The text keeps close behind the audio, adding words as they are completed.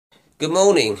Good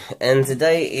morning, and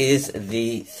today is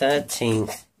the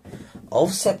 13th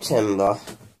of September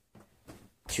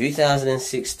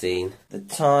 2016. The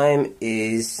time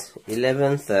is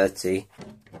 11:30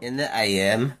 in the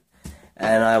AM,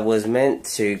 and I was meant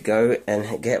to go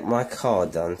and get my car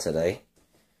done today,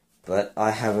 but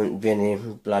I haven't been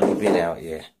out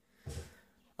yet.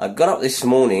 I got up this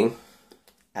morning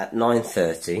at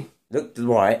 9:30, looked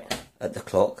right at the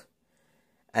clock,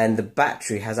 and the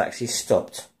battery has actually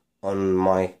stopped on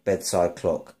my bedside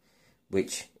clock,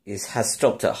 which has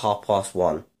stopped at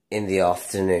 1:30 in the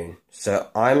afternoon. So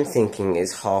I'm thinking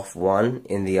it's 1:30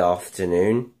 in the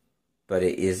afternoon, but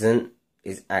it isn't.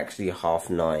 It's actually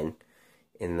 9:30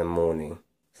 in the morning.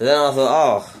 So then I thought,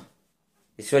 oh,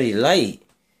 it's already late.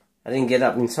 I didn't get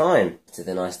up in time. So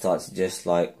then I start to just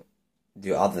like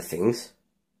do other things.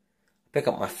 Pick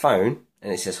up my phone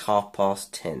and it says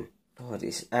 10:30. God,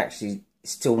 it's actually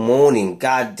still morning.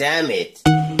 God damn it.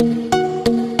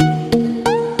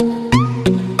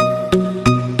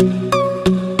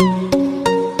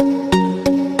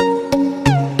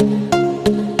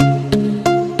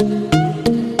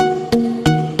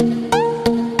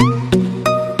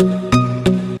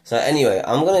 So anyway,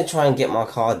 I'm going to try and get my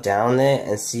car down there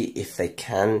and see if they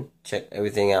can check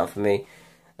everything out for me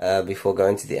before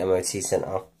going to the MOT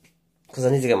centre. Because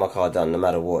I need to get my car done no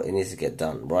matter what. It needs to get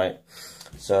done, right?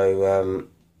 So,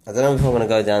 I don't know if I'm going to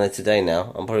go down there today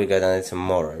now. I'll probably go down there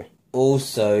tomorrow.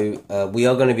 Also, we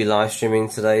are going to be live streaming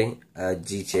today,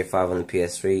 GTA 5 on the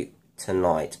PS3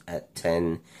 tonight at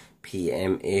 10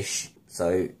 PM-ish.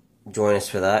 So, join us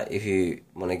for that if you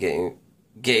want to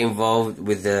get involved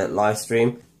with the live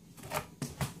stream.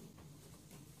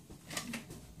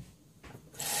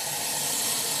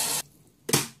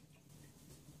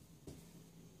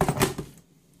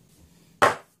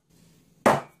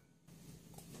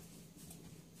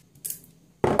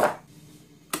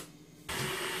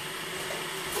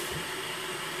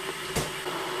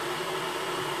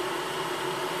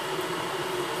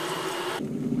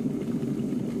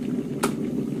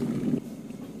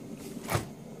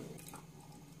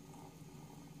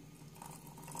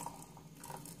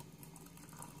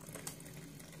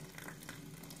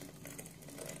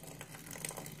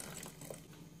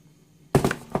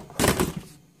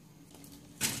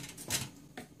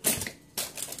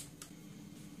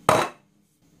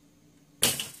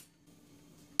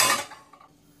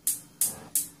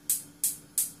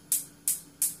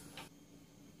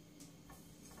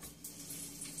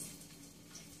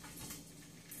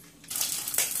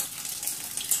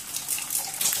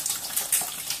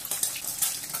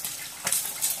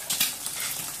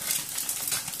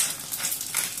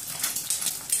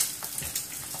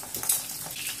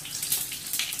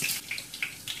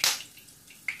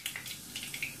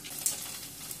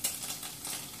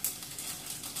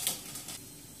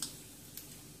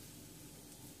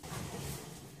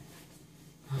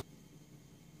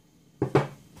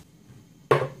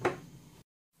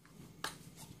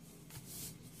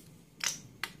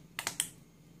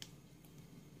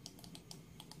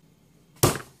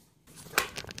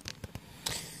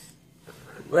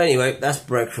 Well, anyway, that's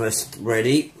breakfast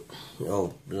ready,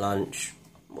 or lunch,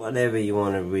 whatever you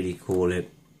want to really call it.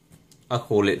 I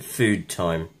call it food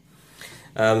time.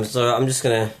 So I'm just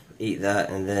going to eat that,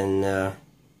 and then I'm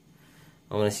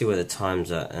going to see where the time's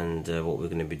at and what we're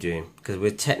going to be doing. Because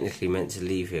we're technically meant to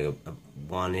leave here at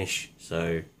 1-ish,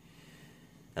 so,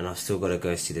 and I've still got to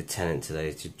go see the tenant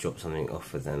today to drop something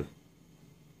off with them.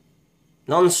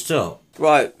 Non-stop.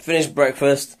 Right, finished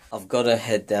breakfast. I've got to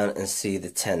head down and see the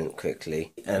tenant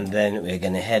quickly. And then we're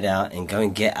going to head out and go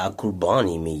and get our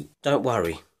Qurbani meat. Don't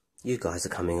worry, you guys are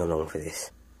coming along for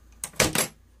this.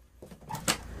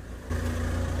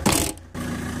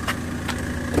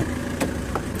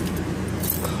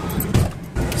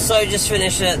 So just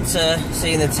finished at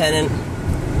seeing the tenant.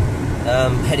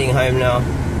 Heading home now.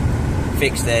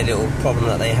 Fixed their little problem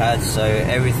that they had, so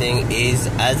everything is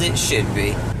as it should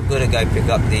be. Gotta go pick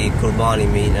up the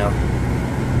Qurbani meat now.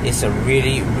 It's a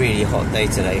really, really hot day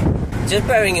today. Just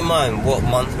bearing in mind what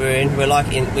month we're in. We're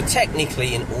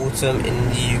technically in autumn in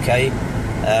the UK,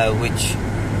 which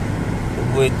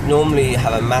would normally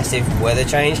have a massive weather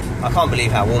change. I can't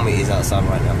believe how warm it is outside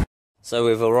right now. So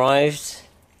we've arrived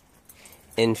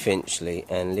in Finchley,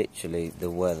 and literally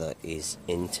the weather is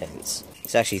intense.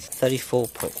 It's actually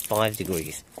 34.5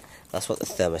 degrees. That's what the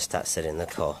thermostat said in the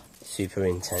car. Super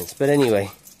intense. But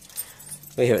anyway,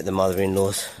 we're here at the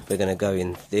mother-in-law's. We're going to go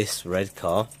in this red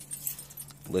car.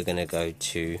 We're going to go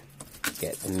to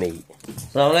get the meat.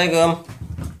 Assalamualaikum.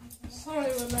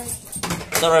 Sorry we're late.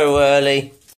 Sorry we're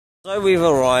early. So we've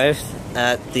arrived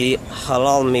at the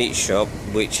halal meat shop,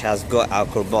 which has got our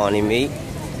Qurbani meat.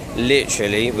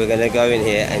 literally, we're going to go in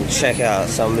here and check out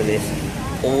some of this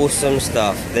awesome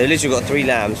stuff. They've literally got 3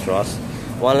 lambs for us.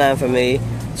 1 lamb for me,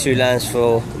 2 lambs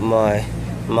for my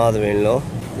mother-in-law.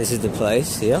 This is the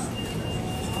place here.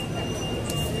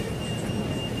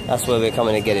 That's where we're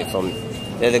coming to get it from.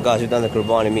 They're the guys who've done the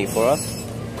Qurbani meat for us.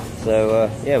 So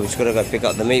yeah, we just got to go pick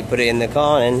up the meat, put it in the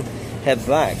car and head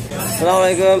back.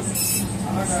 Assalamu alaikum.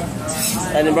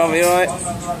 And then brother, you alright?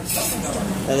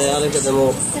 And then I look at them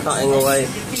all cutting away.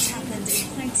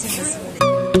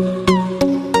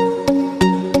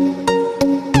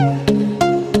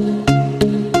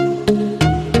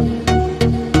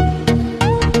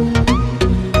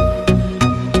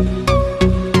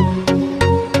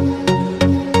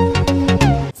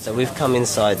 So we've come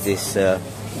inside this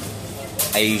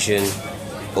Asian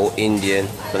or Indian,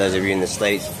 for those of you in the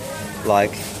States,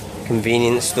 like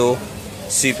convenience store,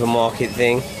 supermarket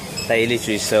thing. They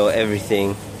literally sell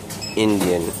everything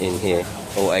Indian in here,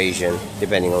 or Asian,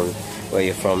 depending on where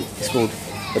you're from. It's called,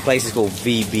 the place is called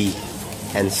VB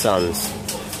and Sons.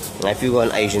 Now if you've got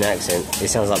an Asian accent, it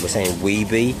sounds like we're saying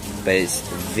Weeby, but it's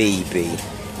VB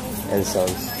and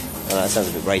Sons. Oh, that sounds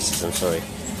a bit racist, I'm sorry.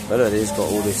 But look, it's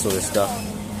got all this sort of stuff.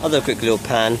 I'll do a quick little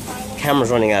pan.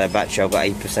 Camera's running out of battery, I've got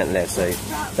 8% left, so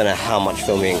don't know how much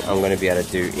filming I'm going to be able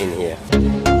to do in here.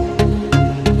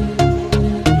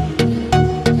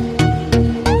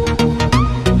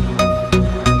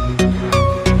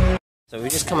 So we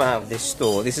just come out of this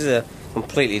store. This is a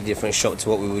completely different shop to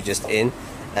what we were just in,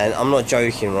 and I'm not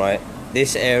joking, right?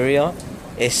 This area,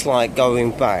 it's like going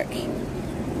back.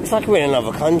 It's like we're in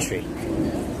another country.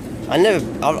 I've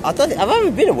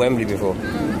ever been to Wembley before.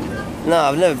 No,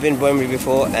 I've never been to Wembley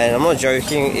before, and I'm not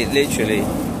joking, it literally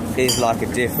is like a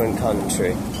different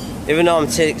country. Even though I'm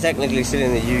technically still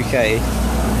in the UK,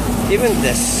 even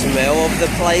the smell of the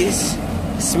place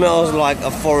smells like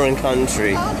a foreign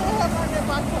country.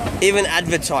 Even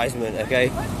advertisement,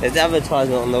 okay? There's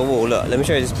advertisement on the wall. Look, let me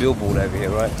show you this billboard over here,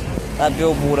 right? That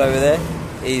billboard over there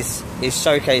is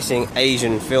showcasing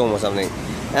Asian film or something.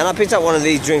 And I picked up one of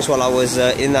these drinks while I was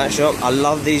in that shop. I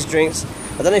love these drinks.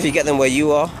 I don't know if you get them where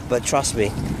you are, but trust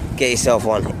me, get yourself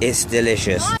one. It's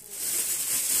delicious.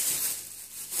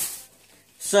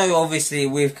 So obviously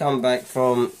we've come back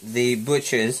from the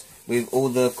butchers with all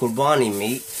the Qurbani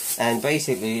meat, and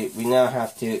basically we now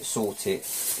have to sort it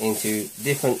into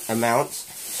different amounts.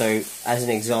 So as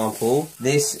an example,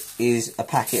 this is a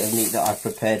packet of meat that I've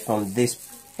prepared from this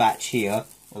batch here,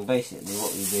 and basically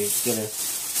what we do is get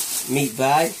a meat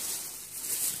bag.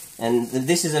 And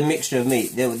this is a mixture of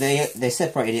meat. They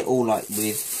separated it all like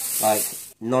with like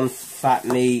non-fat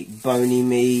meat, bony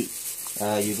meat.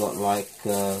 You got like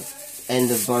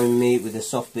end of bone meat with the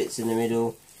soft bits in the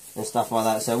middle and stuff like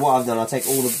that. So what I've done, I take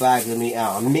all the bags of meat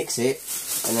out, I mix it,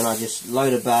 and then I just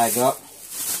load a bag up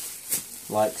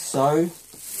like so,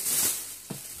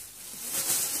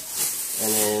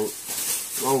 and then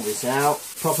roll this out.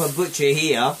 Proper butcher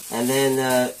here, and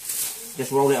then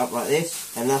just roll it up like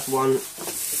this, and that's one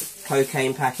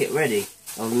cocaine packet ready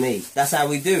of meat. That's how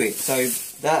we do it. So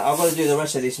that I've got to do the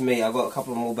rest of this meat. I've got a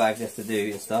couple of more bags left to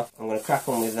do and stuff. I'm going to crack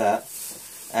on with that.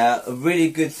 A really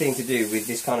good thing to do with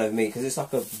this kind of meat, because it's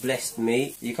like a blessed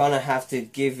meat, you kind of have to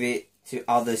give it to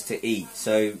others to eat.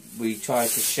 So we try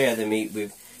to share the meat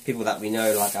with people that we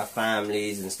know, like our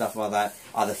families and stuff like that.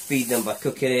 Either feed them by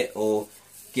cooking it, or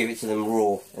give it to them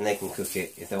raw and they can cook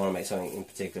it if they want to make something in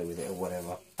particular with it or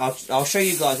whatever. I'll show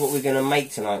you guys what we're going to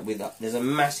make tonight with that. There's a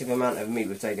massive amount of meat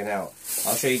we've taken out.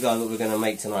 I'll show you guys what we're going to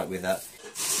make tonight with that.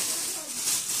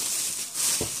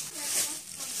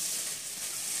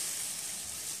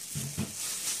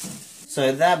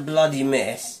 So that bloody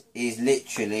mess is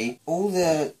literally all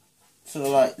the sort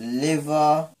of like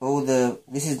liver,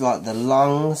 this is like the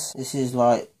lungs, this is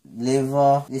like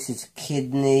liver, this is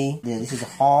kidney, this is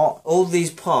heart. All these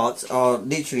parts are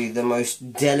literally the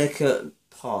most delicate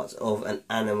parts of an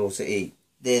animal to eat.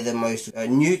 They're the most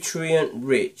nutrient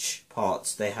rich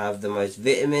parts. They have the most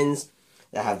vitamins,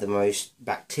 they have the most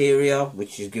bacteria,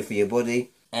 which is good for your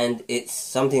body. And it's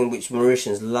something which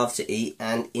Mauritians love to eat,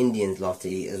 and Indians love to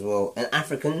eat as well, and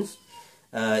Africans.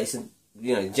 It's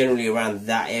generally around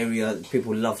that area,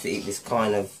 people love to eat this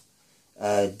kind of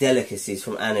delicacies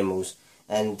from animals.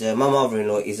 And my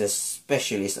mother-in-law is a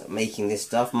specialist at making this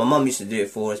stuff. My mum used to do it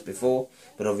for us before,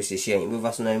 but obviously she ain't with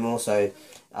us no more, so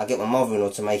I get my mother-in-law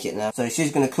to make it now. So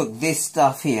she's going to cook this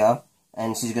stuff here,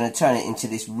 and she's going to turn it into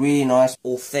this really nice,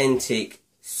 authentic,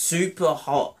 super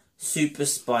hot, super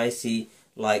spicy,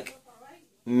 like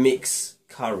mix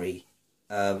curry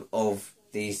of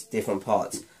these different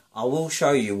parts. I will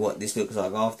show you what this looks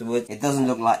like afterwards. It doesn't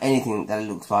look like anything that it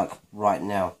looks like right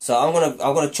now. So I'm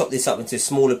gonna chop this up into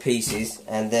smaller pieces,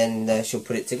 and then she'll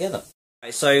put it together.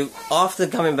 Right, so after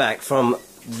coming back from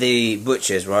the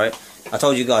butcher's, right, I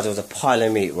told you guys there was a pile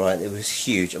of meat, right? It was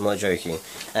huge. I'm not joking.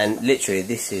 And literally,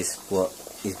 this is what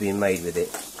is being made with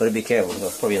it. Got to be careful,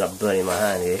 because I'll probably end up burning my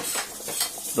hand here.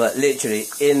 But literally,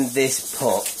 in this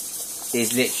pot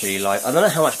is literally like, I don't know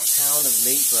how much pound of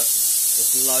meat, but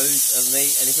it's loads of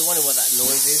meat. And if you're wondering what that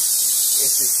noise is,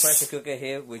 it's this pressure cooker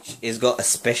here, which has got a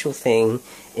special thing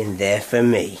in there for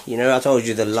me. You know, I told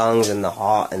you the lungs and the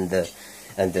heart and the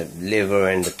liver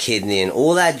and the kidney and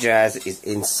all that jazz is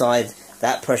inside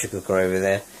that pressure cooker over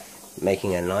there,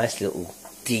 making a nice little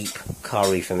deep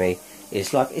curry for me.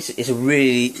 It's like, it's a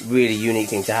really, really unique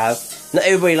thing to have. Not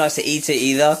everybody likes to eat it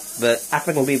either, but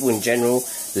African people in general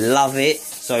love it.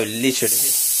 So literally,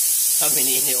 I've been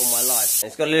eating it all my life.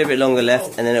 It's got a little bit longer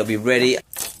left, and then it'll be ready.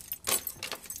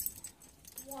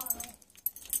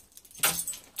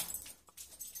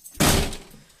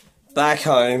 Back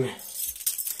home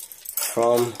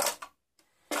from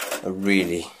a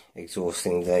really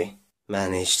exhausting day.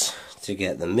 Managed to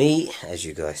get the meat, as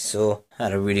you guys saw.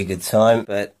 Had a really good time,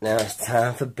 but now it's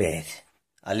time for bed.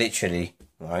 I literally,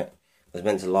 right, was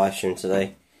meant to live stream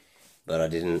today, but I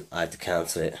didn't. I had to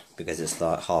cancel it because it's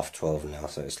like 12:30 now,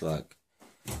 so it's like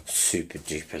super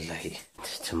duper late.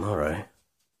 Tomorrow,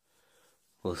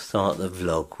 we'll start the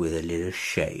vlog with a little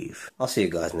shave. I'll see you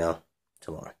guys now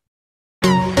tomorrow.